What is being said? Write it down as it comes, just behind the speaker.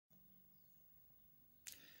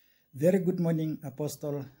Very good morning,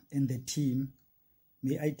 Apostle and the team.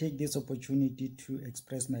 May I take this opportunity to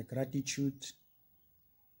express my gratitude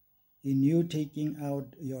in you taking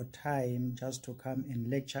out your time just to come and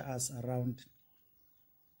lecture us around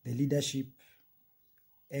the leadership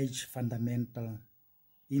age fundamental.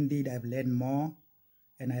 Indeed, I've learned more,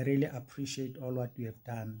 and I really appreciate all what you have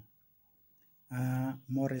done.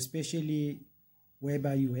 More especially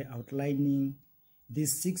whereby you were outlining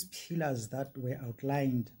these 6 pillars that were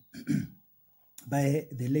outlined by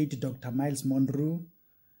the late Dr. Miles Monroe,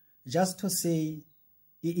 just to say,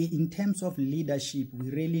 in terms of leadership, we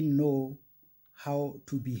really know how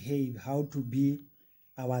to behave, how to be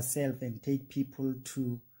ourselves and take people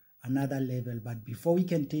to another level. But before we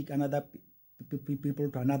can take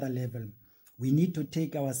people to another level, we need to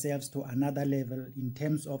take ourselves to another level in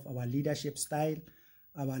terms of our leadership style,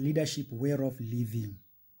 our leadership way of living.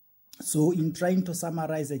 So in trying to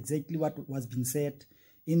summarize exactly what was being said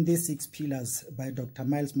in these 6 pillars by Dr.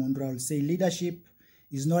 Miles Monroe, I'll say leadership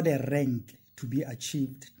is not a rank to be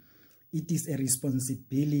achieved. It is a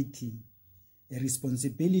responsibility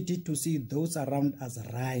to see those around us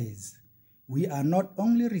rise. We are not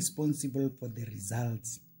only responsible for the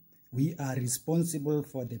results, we are responsible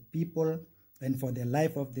for the people and for the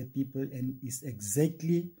life of the people, and is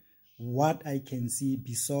exactly what I can see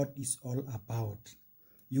BSOT is all about.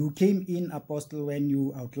 You came in, Apostle, when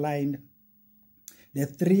you outlined the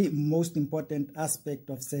 3 most important aspects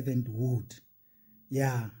of servanthood.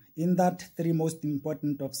 Yeah, in that 3 most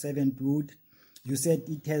important of servanthood, you said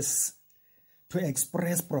it has to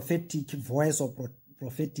express prophetic voice or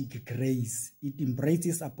prophetic grace. It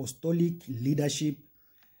embraces apostolic leadership.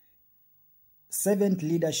 Servant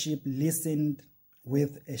leadership listened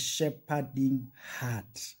with a shepherding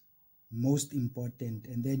heart. Most important.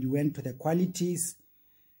 And then you went to the qualities,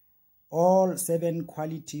 all 7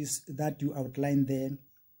 qualities that you outlined there.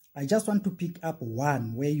 I just want to pick up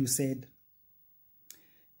one where you said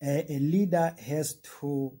a leader has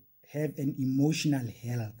to have an emotional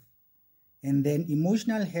health. And then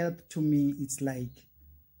emotional health, to me, it's like,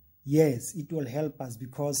 yes, it will help us,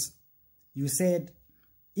 because you said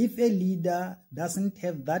if a leader doesn't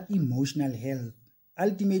have that emotional health,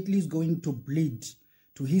 ultimately he's going to bleed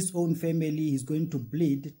to his own family, he's going to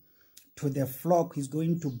bleed to the flock, he's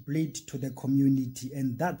going to bleed to the community,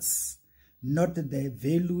 and that's not the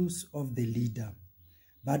values of the leader.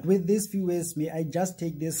 But with these few words, may I just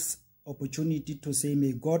take this opportunity to say,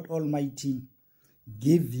 may God Almighty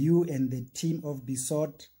give you and the team of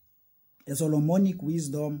BSOT a Solomonic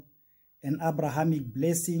wisdom and Abrahamic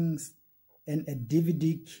blessings and a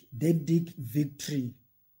Davidic victory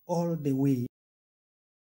all the way.